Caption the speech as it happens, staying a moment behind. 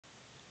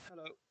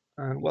Hello,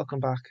 and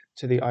welcome back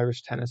to the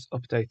Irish Tennis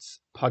Updates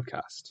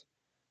podcast.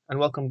 And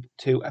welcome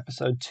to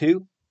episode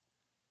 2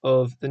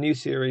 of the new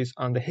series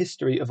on the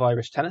history of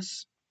Irish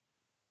tennis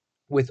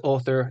with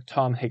author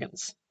Tom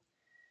Higgins.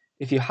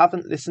 If you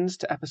haven't listened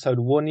to episode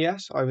 1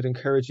 yet, I would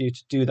encourage you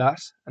to do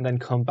that and then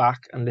come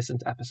back and listen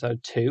to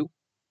episode 2.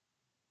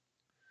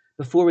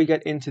 Before we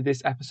get into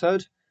this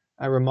episode,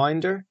 a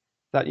reminder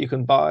that you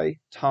can buy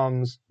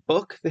Tom's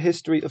book, The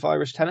History of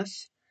Irish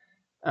Tennis.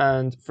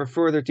 And for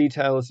further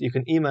details, you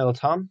can email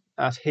Tom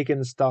at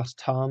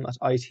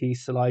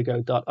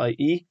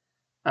higgins.tom@itsligo.ie,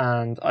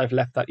 and I've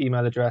left that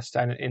email address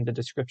down in the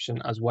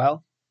description as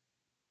well.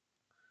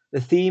 The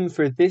theme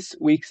for this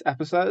week's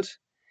episode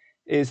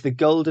is the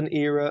golden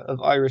era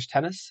of Irish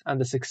tennis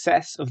and the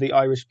success of the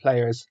Irish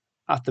players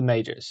at the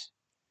majors.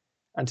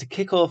 And to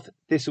kick off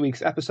this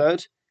week's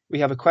episode, we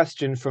have a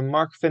question from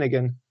Mark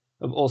Finnegan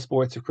of All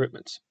Sports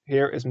Recruitment.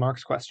 Here is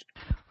Mark's question.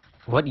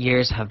 What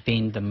years have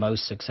been the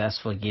most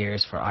successful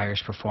years for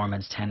Irish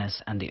performance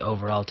tennis and the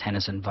overall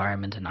tennis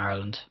environment in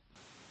Ireland?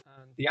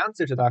 And the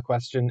answer to that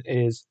question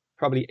is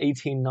probably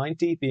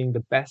 1890 being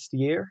the best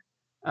year,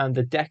 and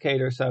the decade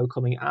or so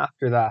coming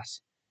after that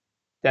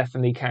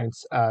definitely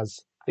counts as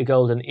the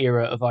golden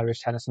era of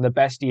Irish tennis and the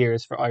best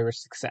years for Irish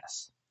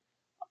success.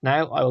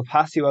 Now I will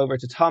pass you over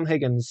to Tom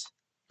Higgins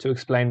to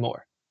explain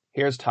more.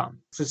 Here's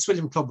Tom.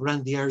 Fitzwilliam Club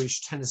ran the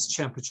Irish Tennis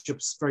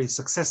Championships very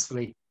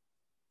successfully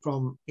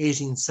from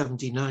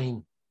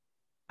 1879,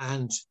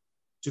 and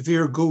De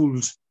Vere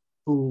Gould,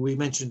 who we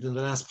mentioned in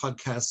the last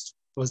podcast,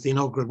 was the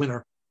inaugural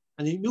winner.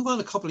 And you move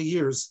on a couple of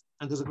years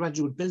and there's a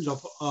gradual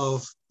build-up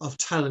of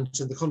talent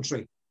in the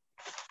country.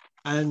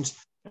 And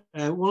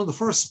one of the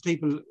first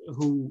people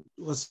who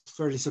was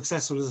fairly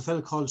successful was a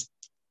fellow called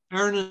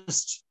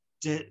Ernest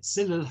de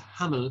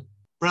Hamel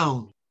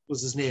Brown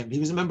was his name. He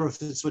was a member of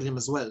Fitzwilliam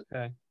as well.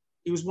 Okay.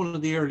 He was one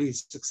of the early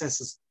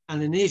successes.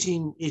 And in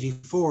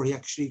 1884, he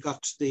actually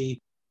got to the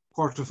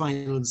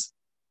quarterfinals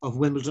of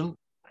Wimbledon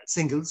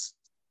singles,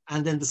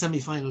 and then the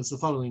semi-finals the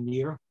following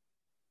year.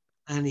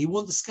 And he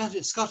won the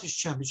Scottish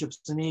Championships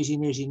in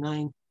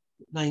 1889,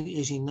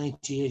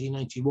 1890,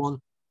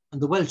 1891,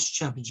 and the Welsh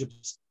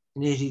Championships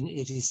in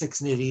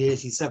 1886 and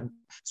 1887.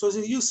 So he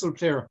was a useful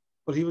player,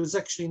 but he was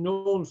actually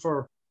known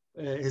for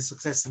his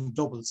success in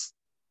doubles.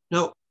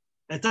 Now,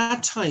 at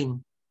that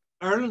time,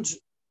 Ireland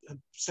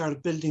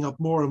started building up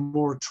more and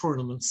more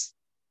tournaments.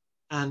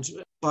 And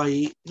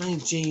by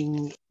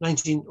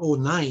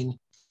 1909,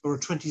 there were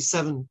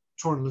 27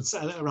 tournaments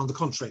around the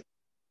country.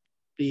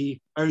 The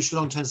Irish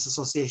Lawn Tennis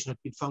Association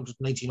had been founded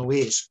in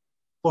 1908.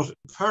 But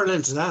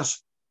parallel to that,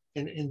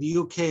 in the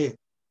UK,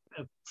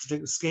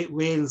 particularly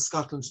Wales,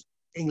 Scotland,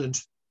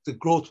 England, the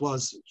growth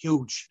was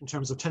huge in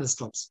terms of tennis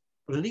clubs.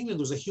 But in England,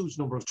 there was a huge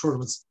number of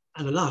tournaments,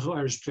 and a lot of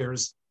Irish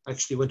players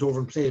actually went over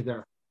and played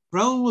there.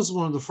 Brown was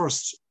one of the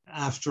first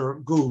after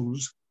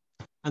Gould.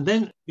 And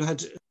then you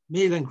had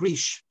Méal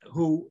Gresh,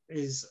 who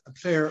is a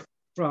player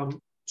from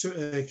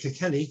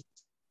Kilkenny.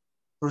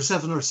 Her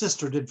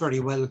sister did very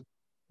well,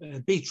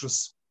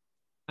 Beatrice.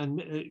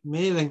 And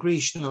Méal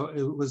Gresh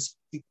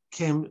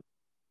became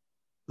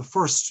the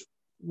first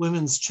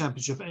women's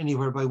championship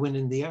anywhere by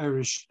winning the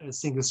Irish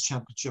singles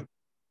championship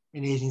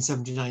in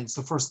 1879. It's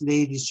the first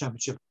ladies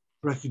championship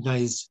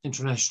recognised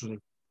internationally.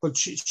 But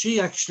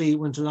she actually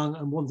went along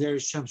and won the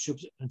Irish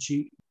championship, and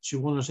she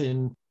won it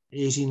in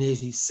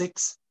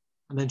 1886.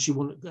 And then she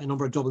won a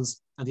number of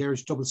doubles and the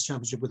Irish doubles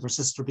championship with her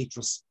sister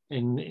Beatrice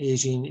in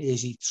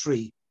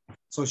 1883.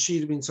 So she'd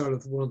have been sort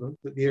of one of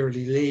the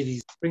early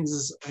ladies. Brings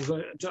us,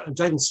 I'm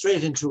diving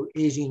straight into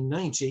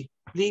 1890.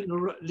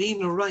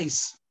 Lena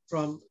Rice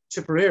from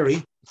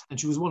Tipperary, and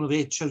she was one of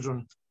 8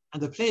 children.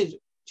 And they played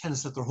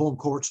tennis at their home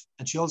court.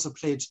 And she also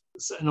played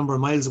a number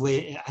of miles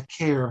away at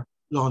Cahir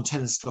Lawn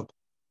Tennis Club.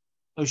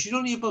 Now, she'd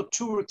only about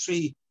 2 or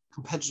 3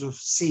 competitive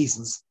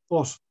seasons,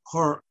 but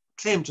her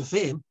claim to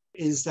fame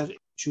is that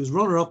she was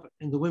runner-up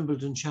in the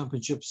Wimbledon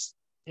Championships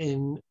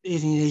in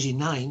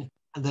 1889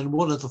 and then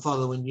won it the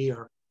following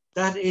year.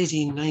 That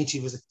 1890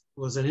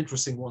 was an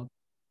interesting one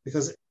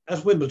because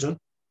at Wimbledon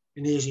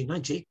in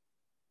 1890,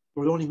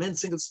 there were only men's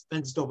singles,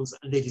 men's doubles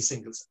and ladies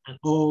singles, and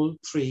all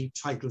 3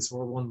 titles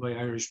were won by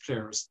Irish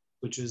players,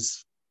 which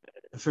is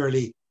a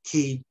fairly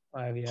key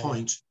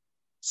point.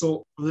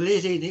 So from the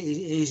late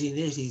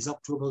 1880s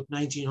up to about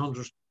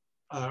 1900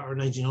 or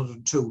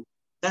 1902,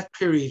 that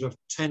period of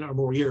 10 or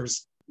more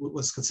years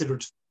was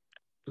considered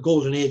the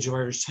golden age of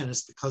Irish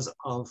tennis because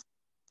of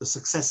the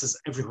successes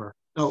everywhere.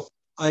 Now,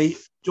 I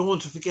don't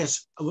want to forget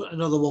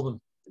another woman,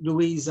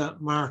 Louisa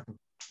Martin.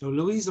 Now,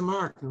 Louisa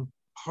Martin,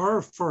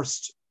 her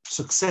first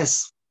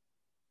success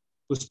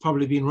was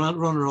probably being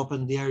runner-up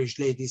in the Irish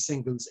ladies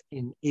singles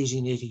in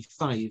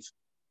 1885,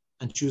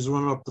 and she was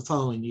runner-up the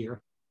following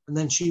year. And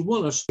then she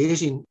won it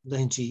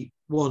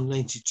 1891,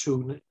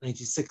 92,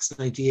 96,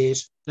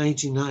 98,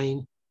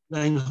 99,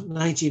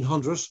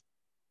 1900,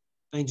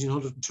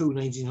 1902,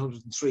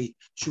 1903.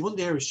 She won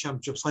the Irish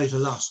Championships quite a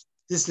lot.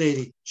 This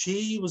lady,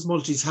 she was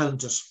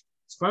multi-talented. As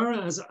far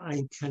as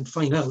I can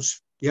find out,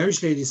 The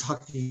Irish Ladies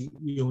Hockey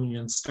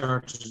Union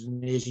started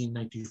in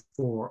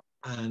 1894,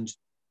 and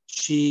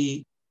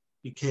she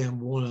became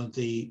one of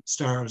the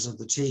stars of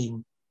the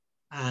team.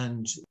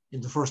 And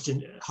in the first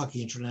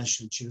hockey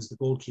international, she was the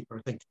goalkeeper,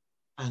 I think,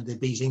 and they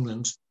beat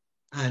England.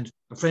 And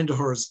a friend of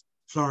hers,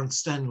 Florence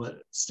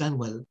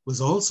Stanwell,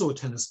 was also a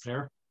tennis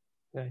player.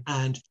 Okay.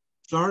 And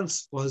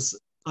Florence was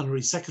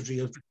honorary secretary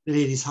of the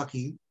Ladies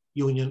Hockey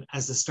Union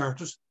as they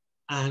started,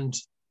 and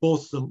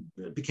both of them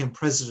became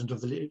president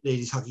of the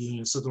Ladies Hockey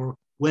Union. So they were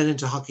well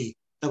into hockey.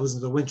 That was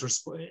in the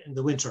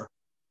winter.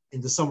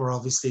 In the summer,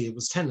 obviously, it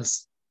was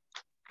tennis.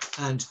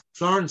 And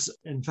Florence,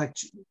 in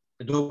fact,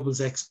 a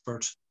doubles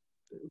expert,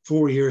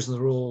 4 years in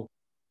a row,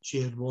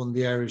 she had won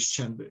the Irish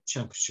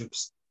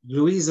championships.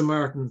 Louisa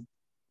Martin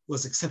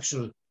was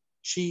exceptional.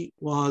 She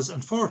was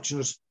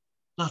unfortunate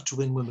not to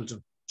win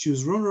Wimbledon. She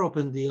was runner-up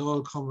in the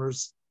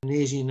all-comers in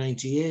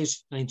 1898,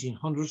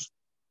 1900,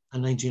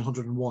 and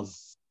 1901.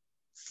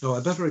 Now,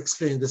 I better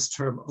explain this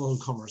term,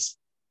 all-comers.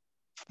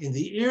 In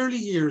the early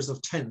years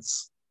of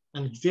tennis,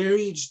 and it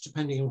varied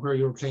depending on where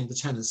you were playing the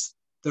tennis,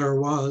 there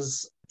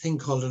was a thing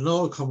called an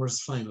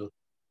all-comers final.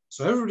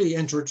 So everybody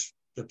entered,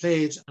 they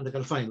played, and they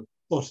got a final.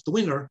 But the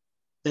winner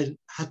then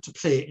had to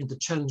play in the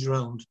challenge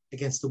round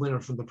against the winner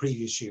from the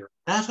previous year.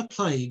 That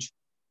applied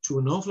to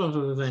an awful lot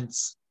of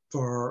events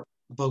for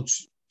about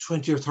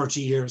 20 or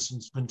 30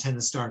 years when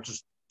tennis started,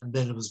 and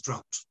then it was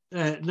dropped.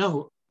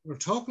 Now, we're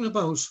talking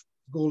about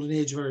the golden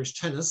age of Irish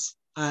tennis,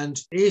 and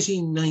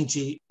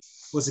 1890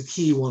 was a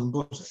key one.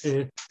 But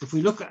if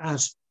we look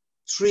at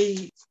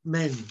three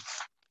men,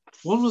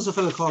 one was a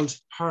fellow called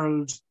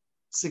Harold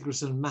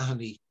Sigerson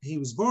Mahoney. He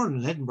was born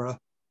in Edinburgh,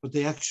 but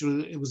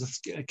it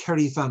was a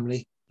Kerry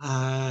family,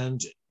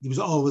 and he was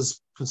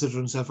always considered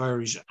himself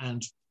Irish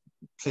and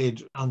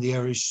played on the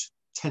Irish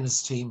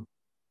tennis team.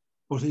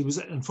 But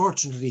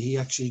unfortunately, he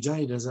actually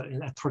died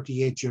at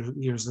 38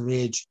 years of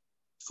age,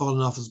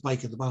 falling off his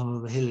bike at the bottom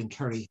of a hill in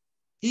Kerry.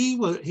 He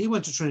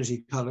went to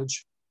Trinity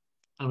College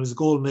and was a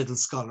gold medal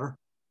scholar,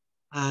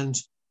 and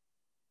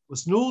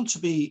was known to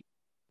be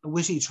a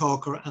witty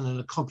talker and an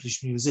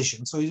accomplished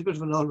musician. So he's a bit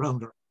of an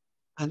all-rounder.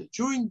 And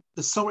during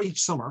the summer,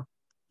 each summer,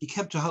 he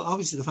kept a house.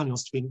 Obviously, the family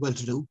must have been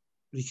well-to-do,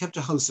 but he kept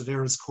a house at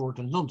Earls Court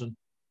in London,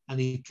 and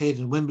he played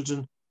in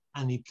Wimbledon,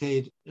 and he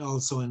played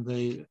also in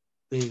the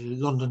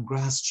London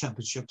Grass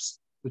Championships,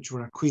 which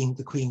were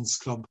the Queen's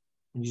Club,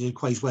 and he did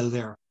quite well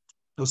there.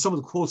 Now, some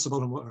of the quotes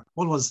about him were,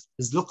 one was,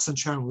 his looks and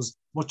charm was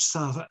much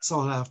sought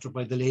after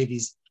by the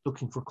ladies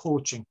looking for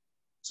coaching.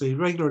 So he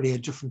regularly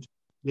had different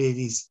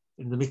ladies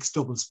in the mixed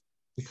doubles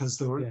because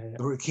they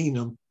were keen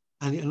on him.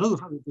 And another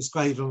fellow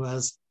described him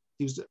as,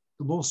 he was the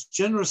most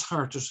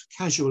generous-hearted,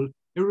 casual,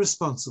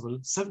 irresponsible,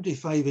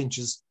 75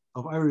 inches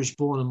of Irish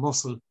bone and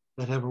muscle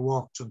that ever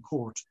walked on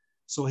court.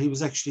 So he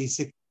was actually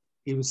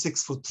he was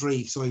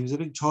 6'3", so he was a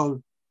big,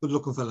 tall,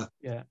 good-looking fella.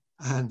 Yeah.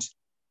 And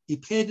he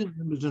played in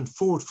Wimbledon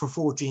for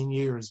 14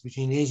 years,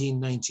 between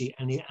 1890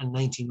 and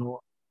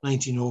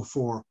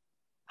 1904.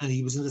 And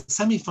he was in the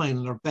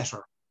semi-final or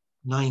better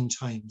 9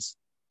 times.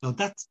 Now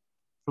that's,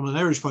 from an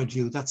Irish point of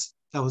view, that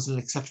was an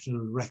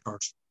exceptional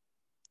record.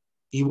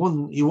 He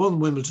won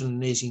Wimbledon in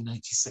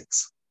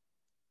 1896.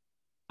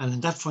 And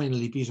in that final,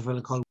 he beat a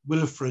fellow called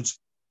Wilfred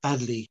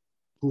Badley,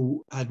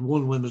 who had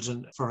won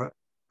Wimbledon for a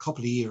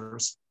couple of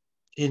years.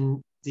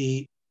 In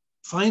the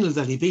final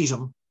that he beat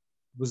him,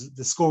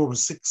 the score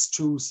was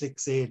 6-2,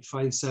 6-8,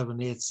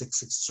 5-7,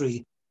 8-6,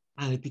 6-3,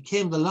 and it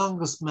became the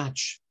longest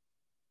match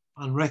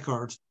on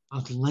record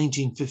until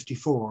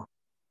 1954.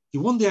 He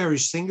won the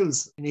Irish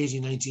singles in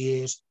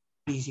 1898,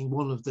 beating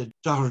one of the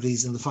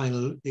Dohertys in the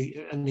final,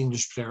 an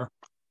English player.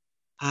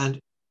 And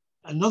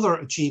another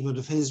achievement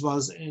of his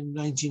was in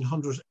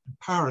 1900 in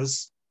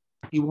Paris,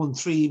 he won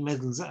 3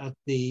 medals at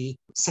the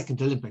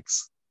Second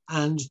Olympics.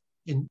 And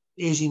in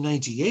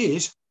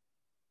 1898,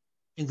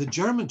 in the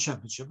German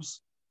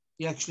championships,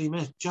 he actually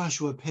met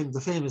Joshua Pym,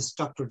 the famous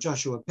Dr.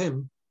 Joshua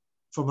Pym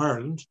from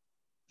Ireland,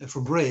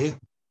 from Bray,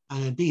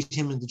 and beat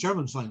him in the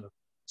German final.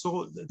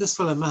 So this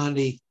fellow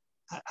Mahoney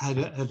had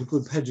a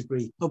good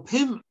pedigree. Now,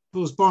 Pym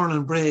was born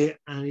in Bray,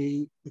 and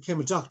he became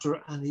a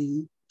doctor, and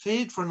he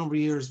played for a number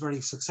of years very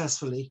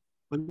successfully.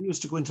 But he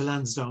used to go into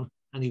Lansdowne,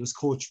 and he was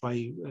coached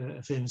by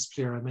a famous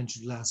player I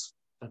mentioned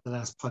at the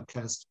last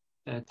podcast,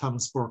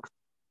 Thomas Burke,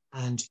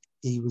 and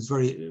he was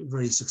very,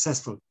 very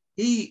successful.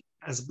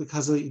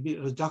 Because he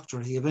was a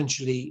doctor, he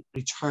eventually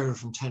retired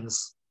from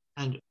tennis,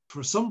 and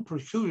for some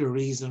peculiar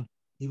reason,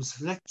 he was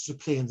selected to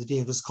play in the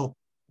Davis Cup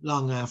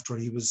long after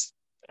he was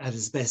at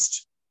his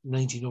best,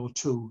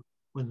 1902,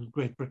 when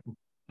Great Britain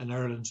and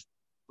Ireland,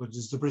 which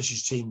is the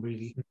British team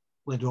really,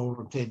 went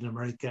over and played in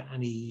America,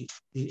 and he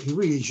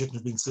really shouldn't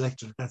have been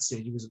selected at that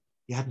stage.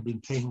 He hadn't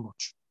been playing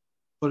much.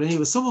 But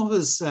anyway, some of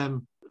his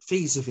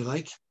feats, if you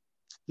like,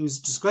 he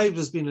was described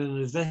as being an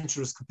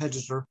adventurous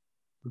competitor,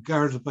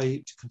 regarded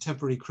by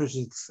contemporary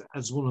critics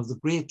as one of the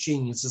great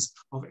geniuses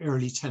of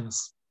early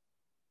tennis.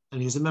 And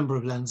he was a member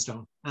of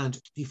Lansdowne. And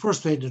he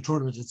first played in a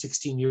tournament at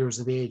 16 years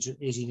of age in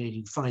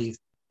 1885.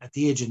 At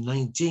the age of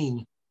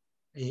 19,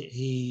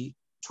 he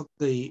took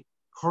the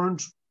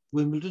current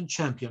Wimbledon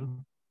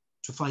champion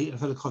to fight a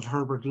fellow called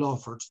Herbert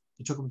Lawford.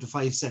 He took him to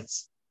 5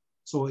 sets.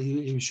 So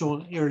he was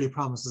shown early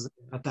promises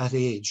at that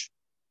age.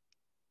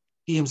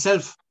 He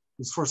himself,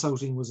 his first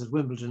outing was at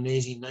Wimbledon in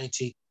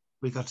 1890.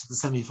 We got to the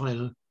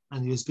semi-final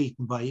and he was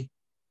beaten by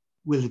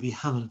Willoughby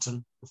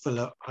Hamilton, the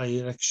fellow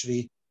I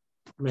actually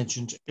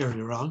mentioned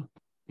earlier on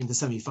in the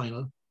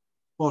semi-final.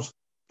 But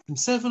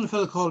himself and a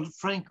fellow called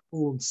Frank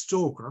Owen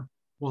Stoker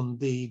won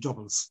the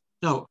doubles.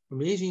 Now, from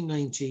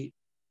 1890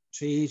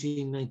 to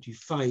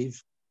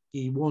 1895,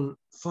 he won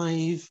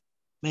 5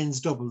 men's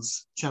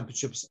doubles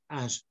championships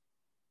at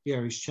the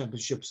Irish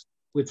Championships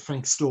with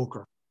Frank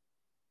Stoker.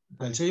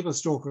 I'll tell you about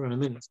Stoker in a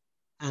minute.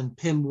 And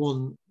Pym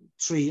won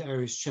 3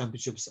 Irish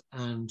championships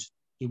and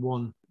he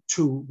won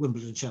 2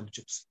 Wimbledon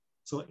championships.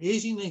 So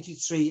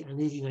 1893 and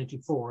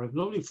 1894, I have a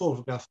lovely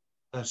photograph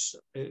that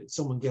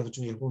someone gave it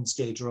to me at one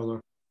stage or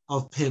other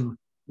of Pym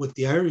with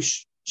the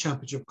Irish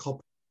Championship Cup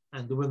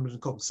and the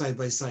Wimbledon Cup side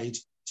by side,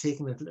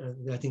 taken it,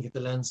 I think, at the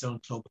Lansdowne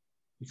Club,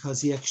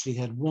 because he actually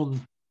had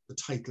won the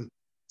title,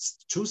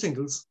 2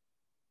 singles,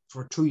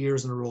 for 2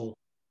 years in a row.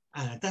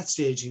 And at that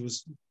stage, he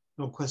was,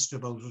 no question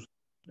about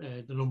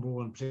it, the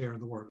 #1 player in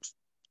the world.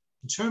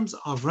 In terms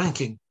of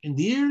ranking, in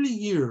the early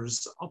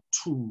years up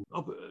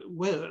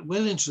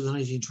well into the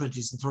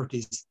 1920s and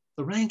 30s,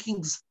 the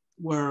rankings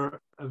were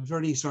a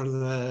very sort of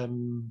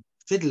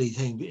fiddly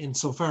thing,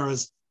 insofar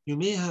as you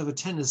may have a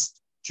tennis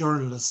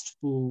journalist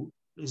who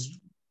is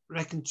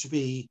reckoned to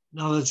be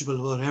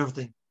knowledgeable about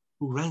everything,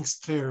 who ranks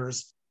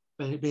players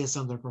based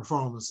on their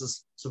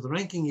performances. So the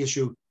ranking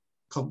issue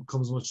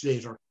comes much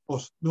later,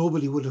 but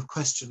nobody would have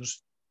questioned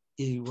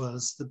he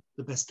was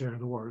the best player in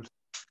the world.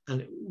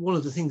 And one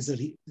of the things that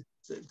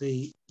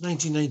the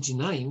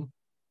 1999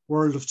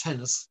 World of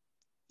Tennis,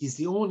 he's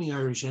the only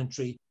Irish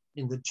entry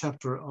in the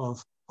chapter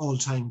of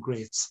all-time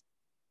greats,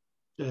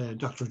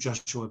 Dr.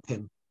 Joshua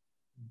Pym.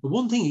 The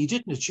one thing he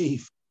didn't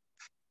achieve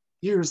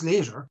years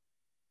later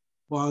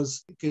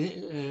was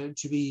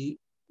to be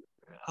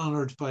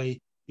honoured by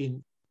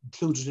being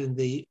included in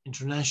the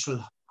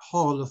International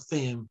Hall of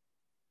Fame,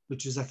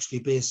 which is actually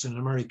based in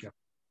America.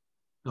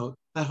 Now,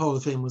 that Hall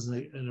of Fame was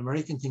an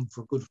American thing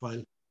for a good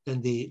while.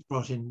 Then they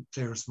brought in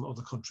players from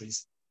other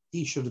countries.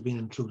 He should have been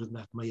included in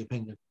that, in my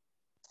opinion.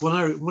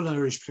 One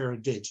Irish player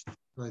did.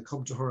 I'll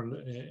come to her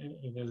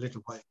in a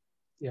little while.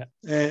 Yeah.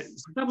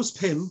 So that was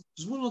Pym.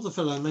 There's one other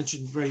fellow I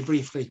mentioned very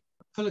briefly,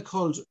 a fellow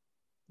called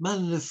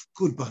Manliff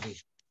Goodbody.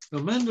 Now,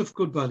 Manliff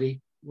Goodbody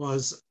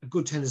was a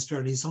good tennis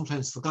player, and he's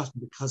sometimes forgotten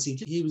because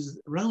he was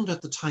around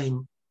at the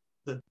time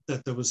that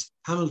there was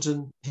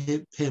Hamilton,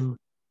 Pym,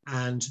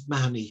 and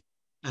Mahoney,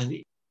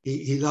 and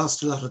he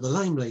lost a lot of the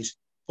limelight,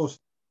 but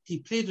he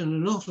played in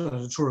an awful lot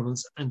of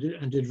tournaments and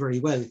did very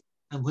well.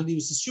 And when he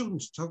was a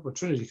student, talk about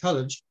Trinity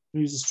College,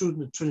 when he was a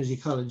student at Trinity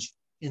College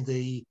in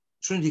the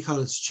Trinity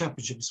College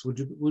Championships, which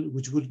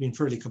would have been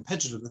fairly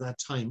competitive at that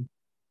time,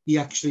 he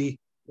actually,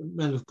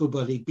 Manliff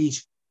Goodbody,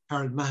 beat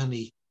Harold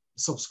Mahoney,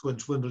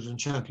 subsequent Wimbledon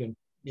champion,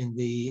 in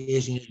the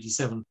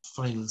 1887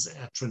 finals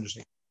at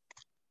Trinity.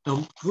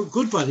 Now,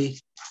 Goodbody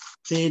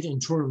played in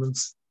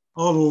tournaments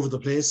all over the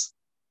place,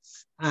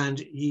 and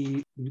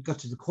he got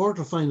to the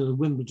quarterfinal of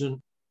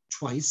Wimbledon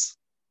twice,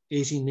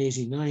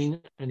 1889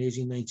 and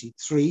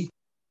 1893.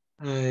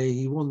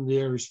 He won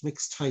the Irish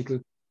mixed title,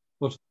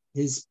 but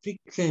his big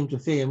claim to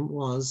fame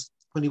was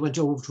when he went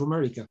over to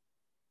America.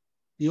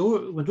 He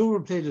went over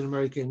and played in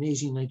America in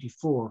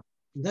 1894.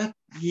 In that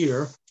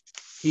year,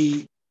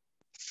 he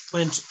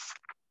went,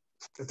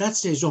 at that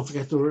stage, don't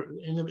forget, there were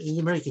in the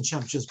American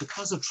Championships,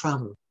 because of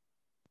travel,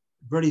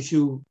 very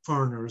few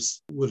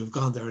foreigners would have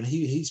gone there. And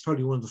he's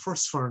probably one of the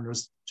first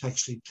foreigners to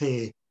actually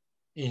play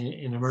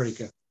in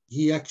America.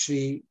 He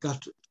actually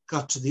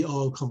got to the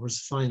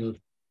all-comers final.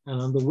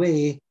 And on the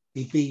way,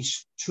 he beat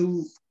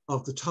 2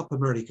 of the top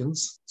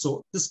Americans.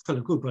 So this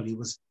fellow Goodbody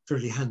was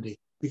fairly handy.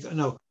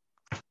 Now,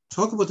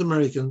 talk about the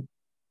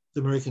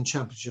American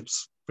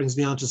Championships brings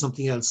me on to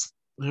something else.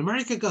 When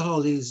America got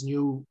all these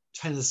new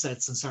tennis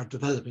sets and started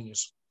developing it,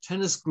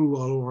 tennis grew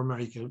all over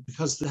America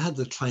because they had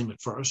the climate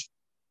for it.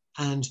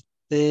 And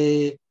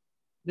they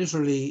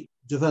literally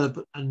developed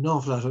an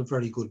awful lot of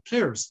very good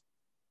players.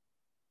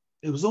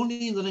 It was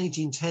only in the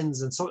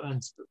 1910s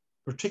and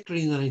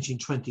particularly in the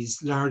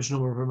 1920s, large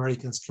number of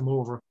Americans came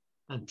over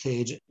and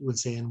played, we'll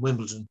say, in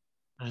Wimbledon,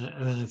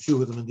 and a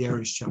few of them in the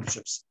Irish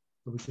Championships.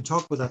 But we can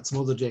talk about that some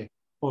other day.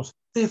 But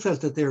they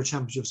felt that their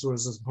championships were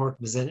as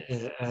important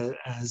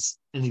as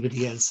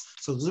anybody else.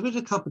 So there's a bit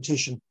of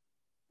competition,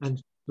 and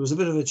there was a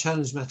bit of a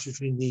challenge match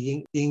between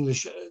the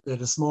English, they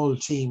had a small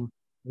team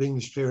of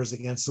English players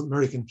against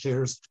American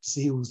players to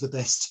see who was the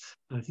best.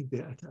 And I think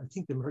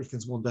the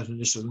Americans won that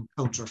initial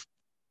encounter.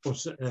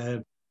 But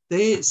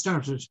they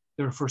started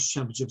their first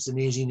championships in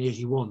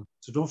 1881.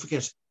 So don't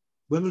forget,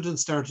 Wimbledon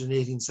started in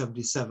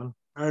 1877,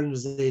 Ireland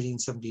is in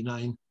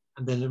 1879,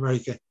 and then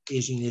America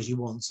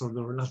 1881. So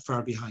they were not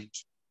far behind.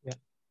 Yeah.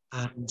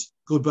 And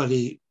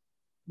Goodbody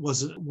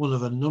was one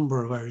of a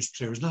number of Irish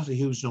players, not a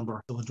huge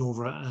number, that went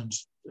over and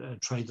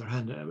tried their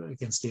hand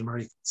against the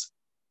Americans.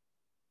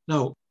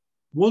 Now,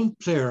 one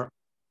player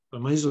but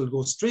I might as well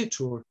go straight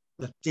to her,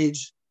 that did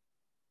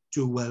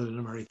do well in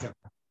America,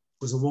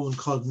 was a woman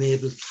called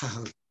Mabel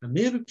Cahill. And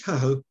Mabel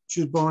Cahill,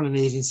 she was born in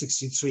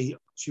 1863.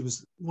 She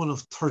was one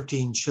of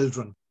 13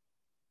 children.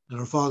 And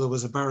her father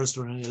was a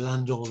barrister and a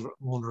landowner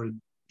in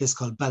a place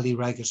called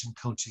Ballyraggett in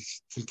County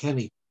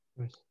Kilkenny.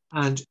 Right.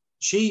 And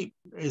they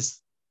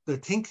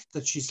think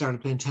that she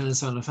started playing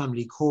tennis on a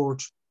family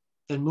court,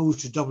 then moved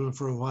to Dublin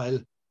for a while,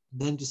 and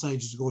then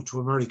decided to go to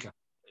America.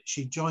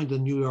 She joined the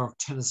New York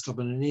Tennis Club,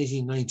 and in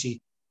 1890,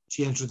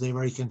 she entered the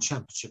American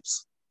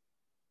Championships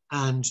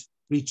and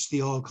reached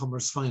the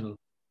all-comers final.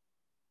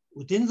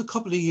 Within a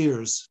couple of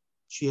years,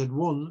 she had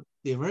won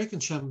the American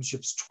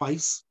Championships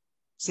twice,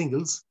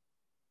 singles.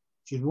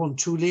 She had won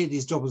 2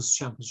 ladies doubles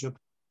championship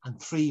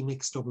and 3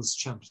 mixed doubles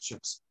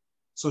championships.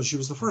 So she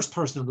was the first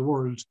person in the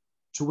world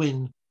to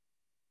win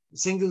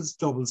singles,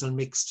 doubles, and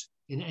mixed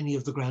in any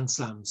of the Grand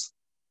Slams.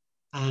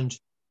 And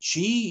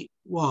she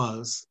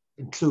was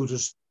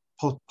included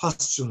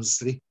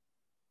posthumously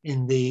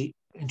in the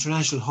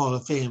International Hall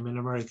of Fame in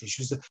America.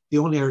 She was the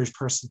only Irish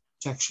person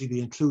to actually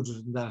be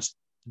included in that.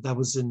 That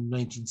was in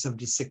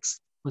 1976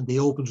 when they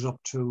opened it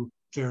up to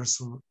players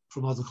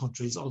from other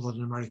countries other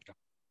than America.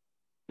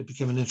 It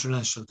became an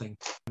international thing.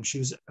 And she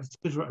was a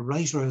bit of a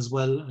writer as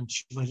well, and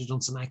she might have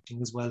done some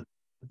acting as well.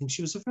 I think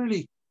she was a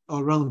fairly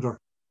all-rounder.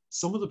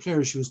 Some of the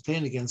players she was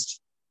playing against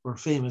were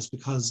famous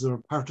because they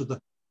were part of the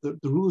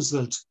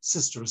Roosevelt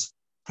sisters,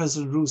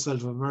 President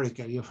Roosevelt of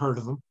America. You've heard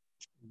of them.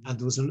 And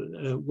there was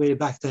way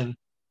back then,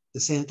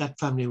 that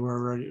family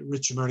were a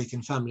rich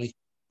American family.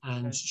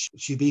 And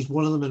she beat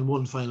one of them in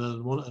one final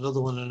and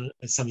another one in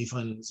a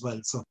semi-final as well.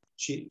 So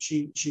she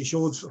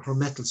showed her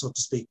mettle, so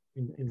to speak,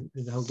 in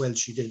how well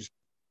she did.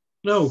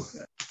 Now,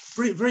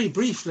 very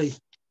briefly,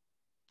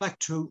 back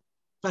to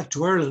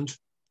Ireland.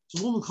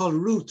 There's a woman called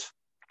Ruth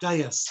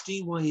Dias,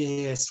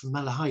 D-Y-A-S, from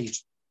Malahide.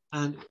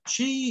 And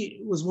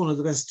she was one of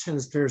the best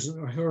tennis players in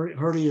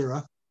her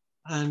era.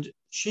 And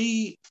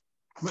she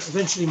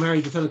eventually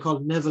married a fellow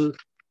called Neville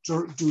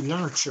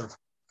Dularcher.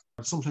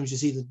 Sometimes you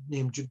see the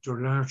name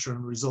Dularcher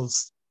in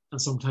results, and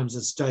sometimes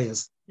it's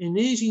Dias. In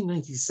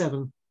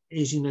 1897,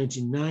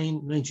 1899,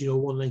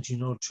 1901,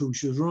 1902,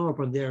 she was runner-up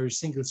on the Irish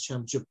Singles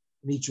Championship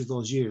in each of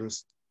those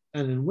years.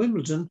 And in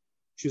Wimbledon,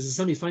 she was a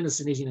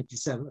semi-finalist in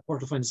 1897, a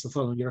quarter-finalist the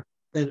following year,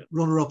 then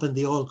runner-up in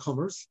the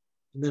all-comers,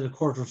 and then a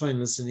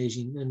quarter-finalist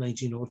in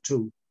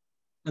 1902.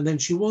 And then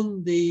she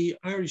won the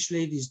Irish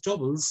ladies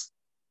doubles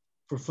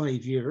for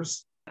 5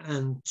 years,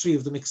 and 3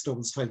 of the mixed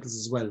doubles titles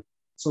as well.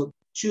 So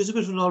she was a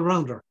bit of an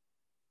all-rounder.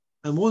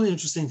 And one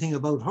interesting thing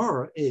about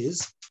her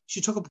is she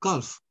took up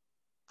golf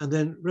and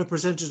then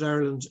represented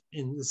Ireland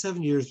in the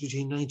 7 years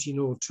between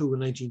 1902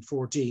 and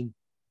 1914.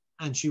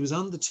 And she was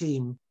on the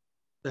team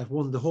that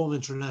won the home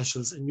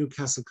internationals in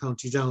Newcastle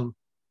County Down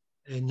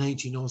in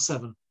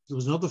 1907. There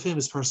was another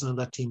famous person on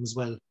that team as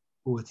well,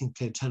 who I think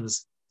played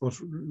tennis. But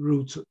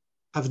Ruth,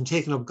 having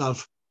taken up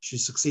golf, she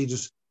succeeded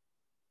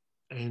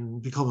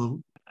in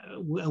becoming a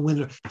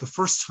winner. The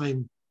first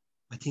time,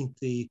 I think,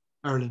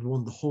 Ireland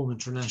won the home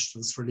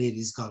internationals for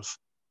ladies golf,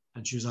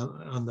 and she was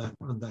on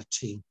that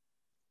team.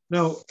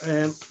 Now,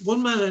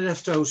 one man I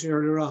left out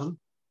earlier on,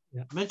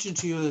 I mentioned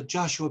to you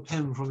Joshua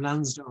Penn from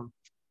Lansdowne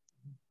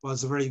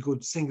was a very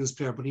good singles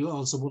player, but he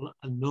also won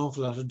an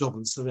awful lot of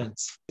doubles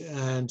events.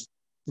 And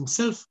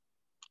himself,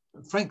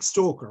 Frank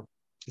Stoker,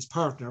 his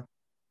partner,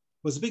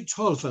 was a big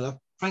tall fella.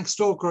 Frank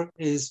Stoker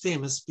is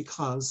famous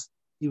because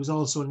he was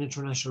also an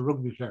international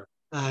rugby player.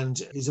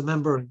 And he's a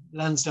member of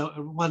Lansdowne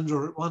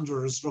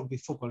Wanderers Rugby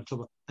Football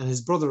Club. And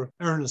his brother,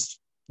 Ernest,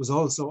 was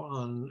also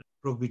on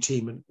rugby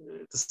team at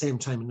the same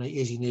time in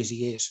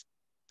 1888.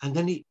 And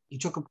then he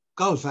took up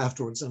golf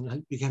afterwards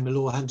and became a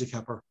low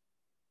handicapper.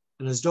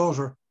 And his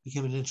daughter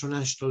became an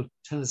international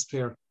tennis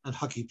player and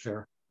hockey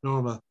player,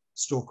 Norma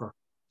Stoker.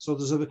 So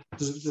there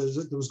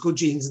was good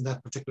genes in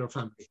that particular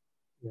family.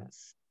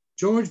 Yes.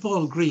 George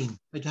Ball Green,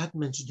 I hadn't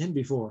mentioned him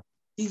before.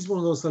 He's one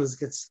of those fellas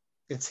that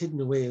gets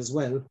hidden away as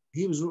well.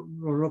 He was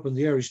runner-up in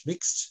the Irish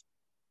mixed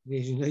in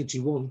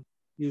 1891.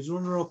 He was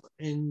runner-up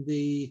in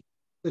the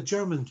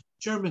German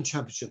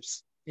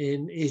championships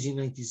in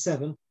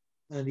 1897,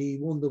 and he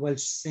won the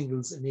Welsh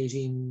singles in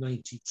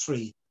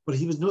 1893. But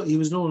he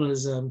was known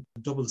as a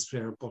doubles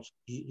player, but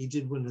he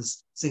did win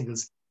his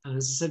singles. And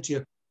as I said to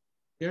you,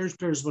 the Irish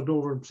players went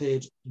over and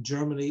played in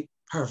Germany,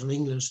 apart from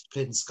England,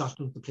 played in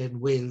Scotland, they played in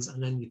Wales,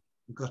 and then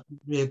you've got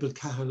Mabel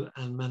Cahill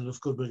and Manliffe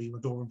Goodwillie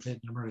went over and played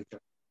in America.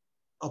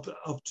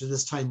 Up to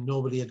this time,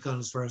 nobody had gone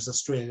as far as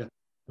Australia.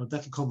 Now,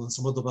 that'll come on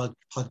some other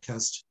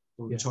podcast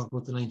when we talk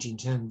about the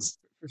 1910s.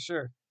 For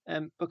sure.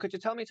 But could you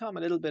tell me, Tom,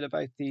 a little bit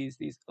about these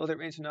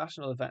other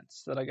international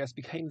events that I guess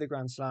became the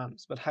Grand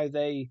Slams, but how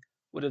they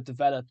would have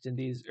developed in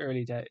these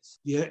early days?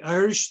 The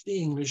Irish,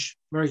 the English,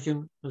 American,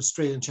 and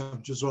Australian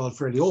championships were all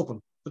fairly open.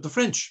 But the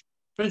French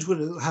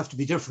would have to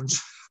be different.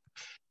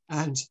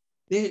 And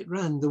they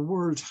ran the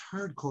World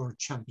Hardcore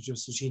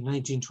Championships between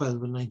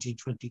 1912 and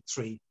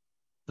 1923.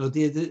 Now,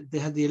 they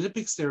had the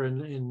Olympics there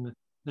in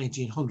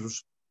 1900,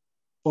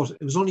 but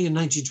it was only in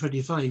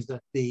 1925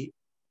 that the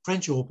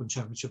French Open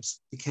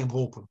championships became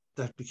open.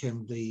 That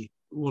became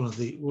one of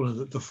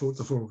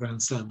the four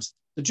Grand Slams.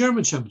 The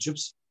German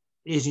championships,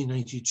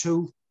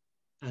 1892,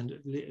 and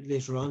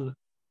later on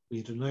we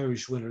had an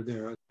Irish winner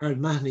there, Harold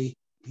Mahony.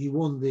 He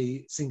won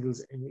the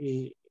singles in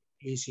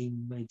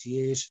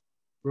 1898,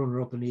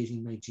 runner-up in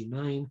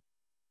 1899,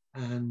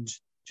 and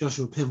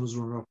Joshua Pym was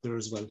runner-up there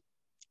as well.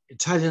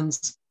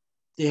 Italians,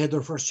 they had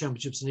their first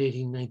championships in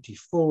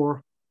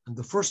 1894, and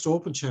the first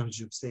Open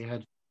championships they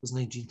had was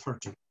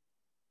 1930.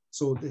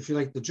 So if you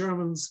like, the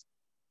Germans,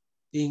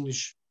 the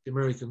English, the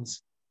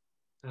Americans,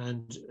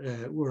 and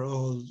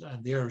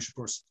the Irish, of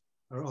course,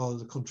 are all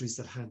the countries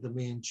that had the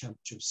main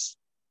championships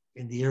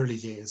in the early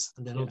days,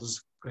 and then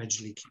others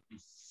gradually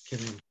came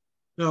in.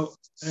 Now,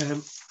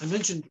 I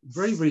mentioned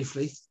very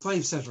briefly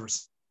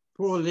 5-setters.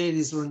 Poor old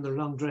ladies were in their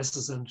long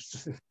dresses, and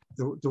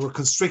they were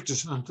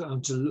constricted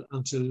until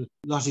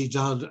Lottie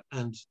Dodd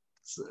and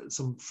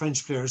some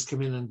French players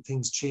came in, and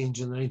things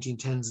changed in the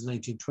 1910s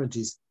and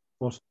 1920s.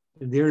 But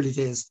in the early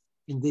days,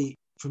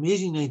 from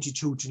 1892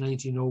 to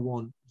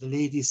 1901, the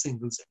ladies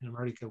singles in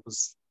America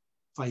was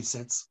 5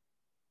 sets,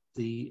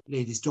 the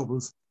ladies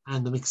doubles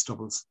and the mixed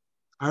doubles.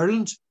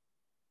 Ireland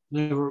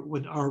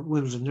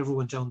Wimbledon never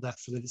went down that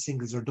for the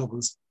singles or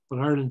doubles, but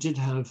Ireland did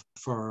have,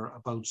 for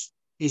about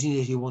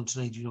 1881 to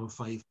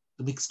 1905,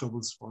 the mixed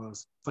doubles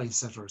was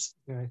 5-setters.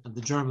 Okay. And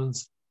the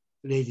Germans,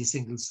 the ladies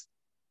singles,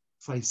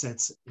 5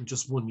 sets in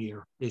just 1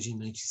 year,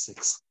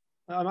 1896.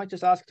 I might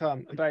just ask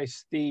Tom about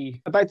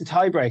the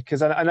tiebreak,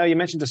 because I know you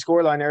mentioned the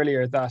scoreline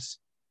earlier that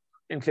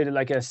included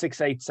like a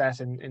 6-8 set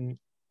in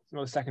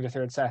most second or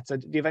third set. So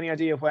do you have any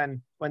idea of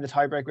when the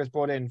tiebreak was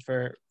brought in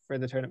for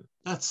the tournament?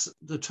 That's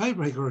the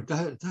tiebreaker.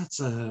 That's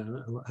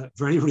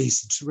very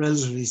recent,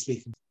 relatively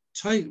speaking.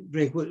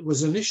 Tiebreak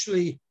was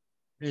initially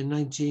in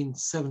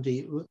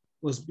 1970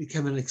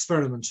 became an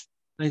experiment.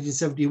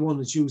 1971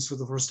 it's used for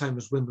the first time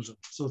at Wimbledon,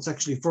 so it's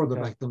actually further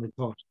back than we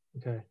thought.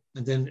 Okay.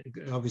 And then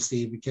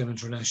obviously it became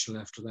international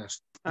after that.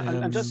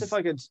 And just if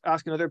I could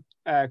ask another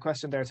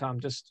question there, Tom,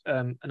 just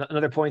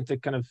another point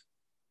that kind of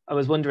I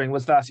was wondering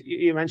was that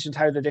you mentioned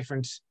how the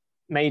different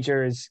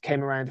majors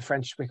came around the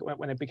French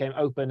when it became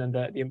open, and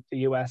the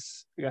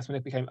US, I guess, when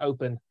it became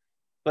open.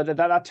 But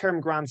that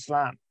term Grand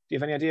Slam, do you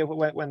have any idea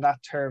when that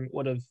term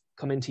would have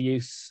come into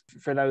use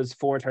for those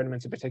 4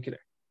 tournaments in particular?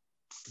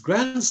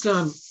 Grand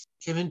Slam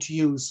came into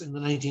use in the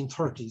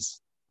 1930s,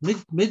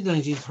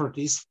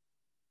 mid-1930s.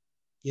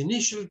 The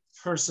initial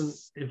person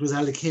it was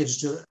allocated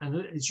to, and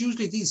it's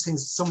usually these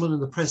things, someone in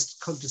the press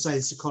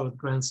decides to call it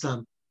Grand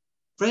Slam.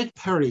 Fred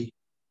Perry,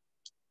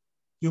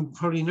 you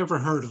probably never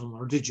heard of him,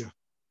 or did you?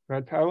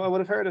 Fred Perry, I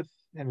would have heard of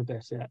him a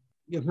bit, yeah.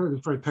 You've heard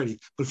of Fred Perry.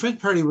 But Fred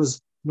Perry was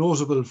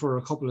notable for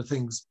a couple of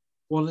things.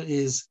 One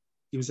is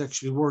he was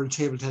actually world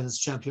table tennis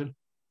champion.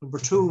 Number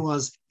 2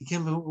 was he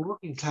came from a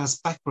working class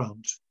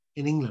background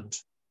in England,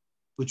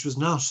 which was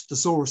not the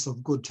source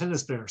of good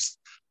tennis players.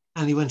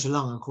 And he went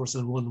along, of course,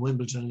 and won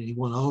Wimbledon, and he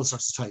won all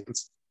sorts of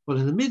titles. But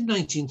in the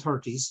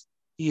mid-1930s,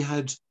 he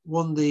had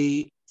won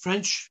the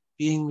French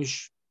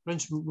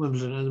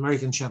Wimbledon and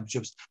American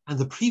championships. And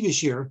the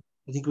previous year,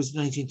 I think it was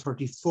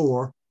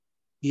 1934,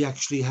 he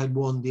actually had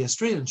won the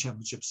Australian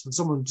championships. And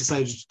someone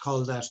decided to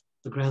call that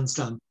the Grand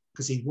Slam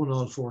because he'd won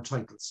all 4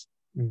 titles.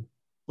 Mm.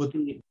 But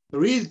the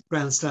real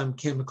Grand Slam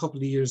came a couple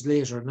of years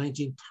later, in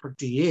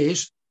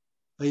 1938,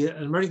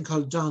 an American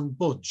called Don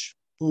Budge,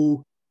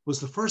 who was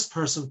the first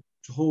person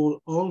to hold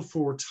all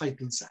 4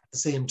 titles at the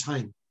same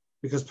time.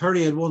 Because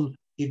Perry he'd won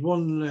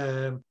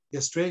the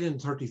Australian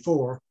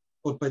 34,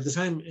 but by the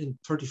time in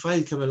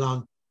 35 came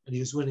along and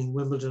he was winning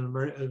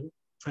Wimbledon,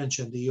 French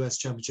and the US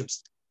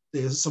championships,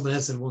 someone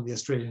else had won the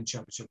Australian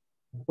championship.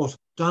 But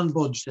Don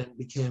Budge then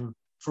became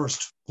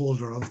first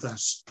holder of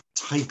that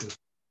title.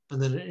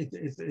 And then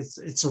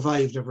it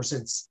survived ever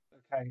since.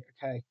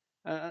 Okay.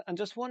 And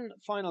just one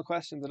final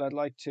question that I'd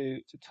like to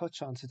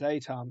touch on today,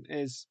 Tom,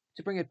 is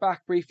to bring it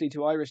back briefly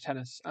to Irish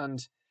tennis.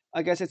 And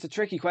I guess it's a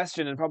tricky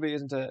question and probably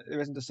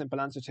there isn't a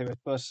simple answer to it.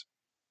 But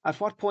at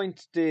what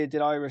point did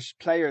Irish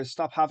players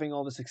stop having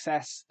all the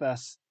success that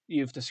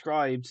you've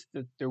described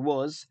that there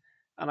was?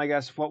 And I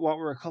guess what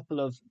were a couple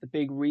of the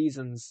big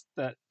reasons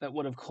that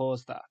would have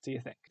caused that, do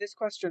you think? This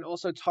question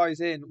also ties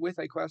in with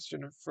a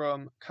question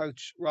from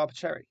Coach Rob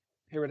Cherry.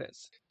 Here it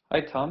is.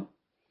 Hi, Tom.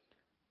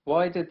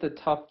 Why did the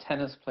top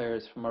tennis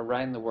players from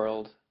around the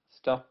world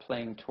stop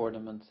playing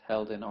tournaments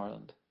held in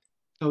Ireland?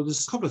 Now,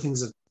 there's a couple of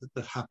things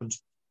that happened.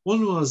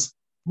 One was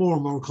more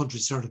and more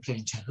countries started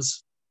playing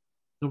tennis.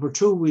 Number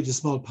 2, we had a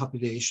small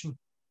population.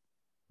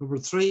 Number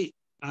 3,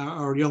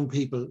 our young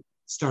people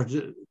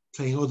started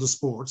playing other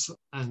sports,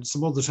 and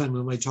some other time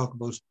we might talk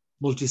about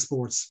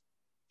multi-sports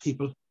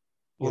people,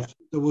 but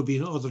there would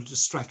be other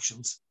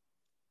distractions.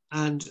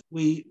 And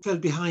we fell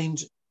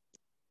behind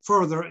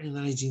further in the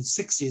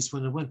 1960s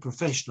when it went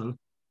professional,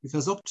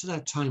 because up to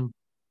that time,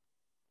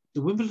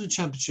 the Wimbledon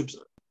Championships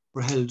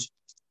were held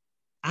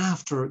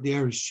after the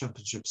Irish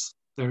Championships.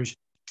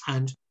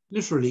 And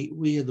literally,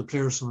 we had the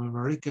players from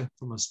America,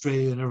 from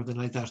Australia and everything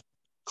like that,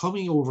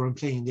 coming over and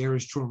playing the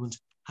Irish tournament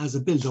as a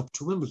build-up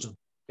to Wimbledon.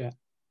 Yeah.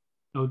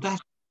 Now, that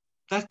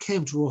that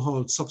came to a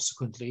halt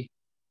subsequently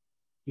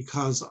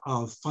because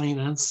of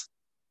finance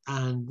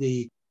and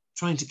the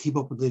trying to keep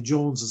up with the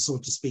Joneses, so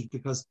to speak,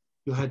 because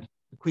you had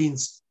the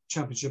Queen's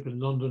Championship in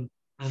London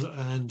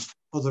and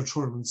other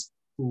tournaments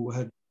who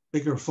had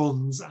bigger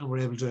funds and were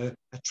able to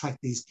attract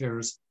these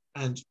players.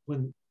 And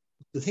when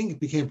the thing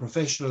became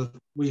professional,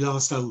 we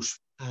lost out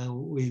and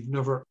we've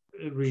never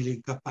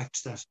really got back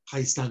to that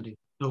high standing.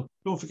 Now,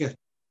 don't forget,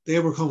 they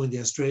were coming, the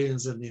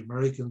Australians and the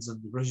Americans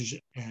and the British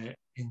in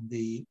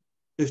the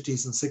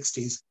 50s and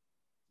 60s.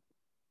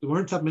 There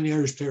weren't that many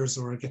Irish players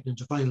who were getting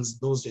into finals in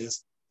those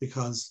days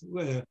because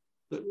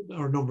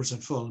our numbers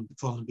had fallen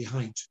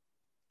behind.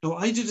 Now,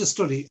 I did a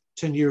study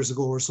 10 years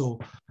ago or so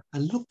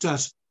and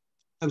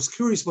I was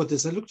curious about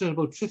this. I looked at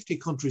about 50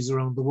 countries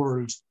around the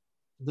world,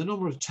 the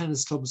number of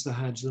tennis clubs they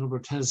had, the number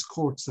of tennis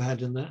courts they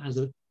had, and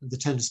the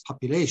tennis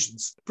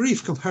populations.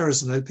 Brief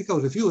comparison, I'll pick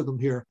out a few of them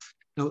here.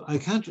 Now, I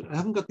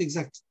haven't got the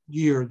exact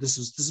year. This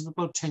is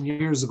about 10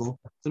 years ago.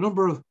 The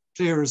number of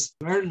players,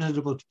 Ireland had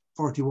about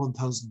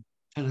 41,000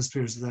 tennis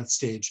players at that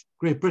stage.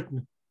 Great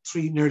Britain,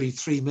 nearly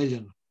 3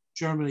 million.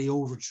 Germany,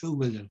 over 2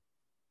 million.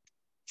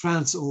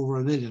 France, over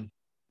 1 million.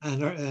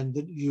 And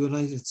the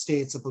United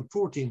States, about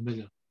 14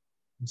 million.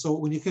 So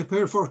when you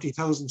compare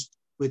 40,000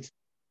 with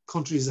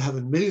countries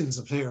having millions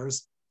of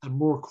players and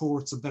more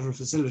courts and better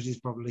facilities,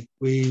 probably,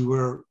 we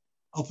were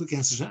up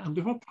against it. And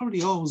we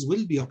probably always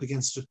will be up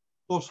against it.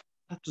 But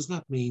that does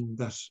not mean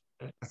that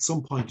at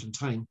some point in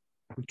time,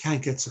 we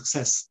can't get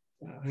success.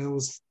 I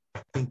always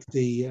think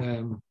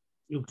you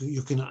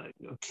can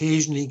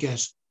occasionally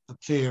get a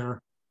player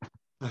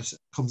that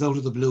comes out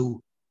of the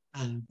blue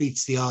and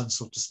beats the odds,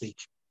 so to speak.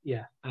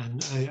 Yeah.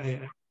 And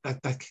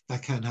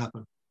that can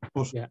happen.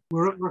 But yeah,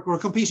 we're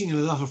competing in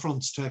a lot of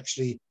fronts to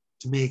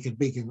make it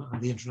big on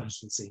the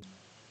international scene.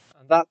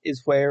 And that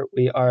is where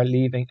we are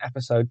leaving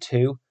episode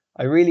 2.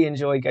 I really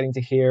enjoy getting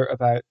to hear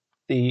about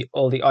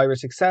all the Irish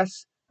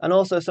success and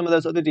also some of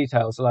those other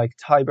details like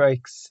tie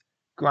breaks,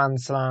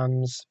 grand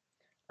slams,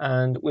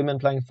 and women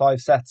playing 5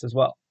 sets as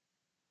well.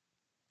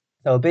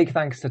 So a big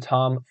thanks to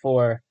Tom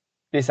for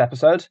this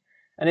episode.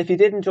 And if you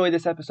did enjoy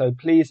this episode,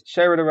 please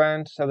share it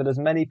around so that as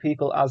many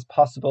people as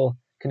possible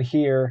can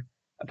hear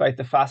about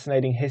the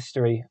fascinating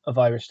history of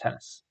Irish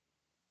tennis.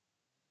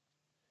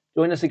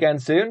 Join us again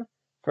soon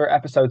for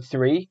episode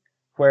 3,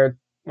 where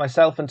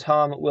myself and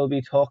Tom will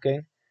be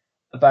talking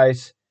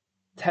about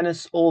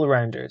tennis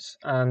all-rounders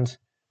and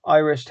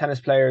Irish tennis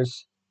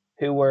players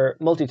who were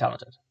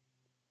multi-talented.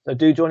 So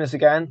do join us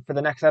again for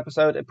the next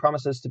episode. It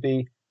promises to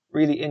be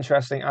really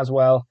interesting as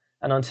well.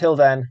 And until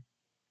then,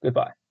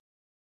 goodbye.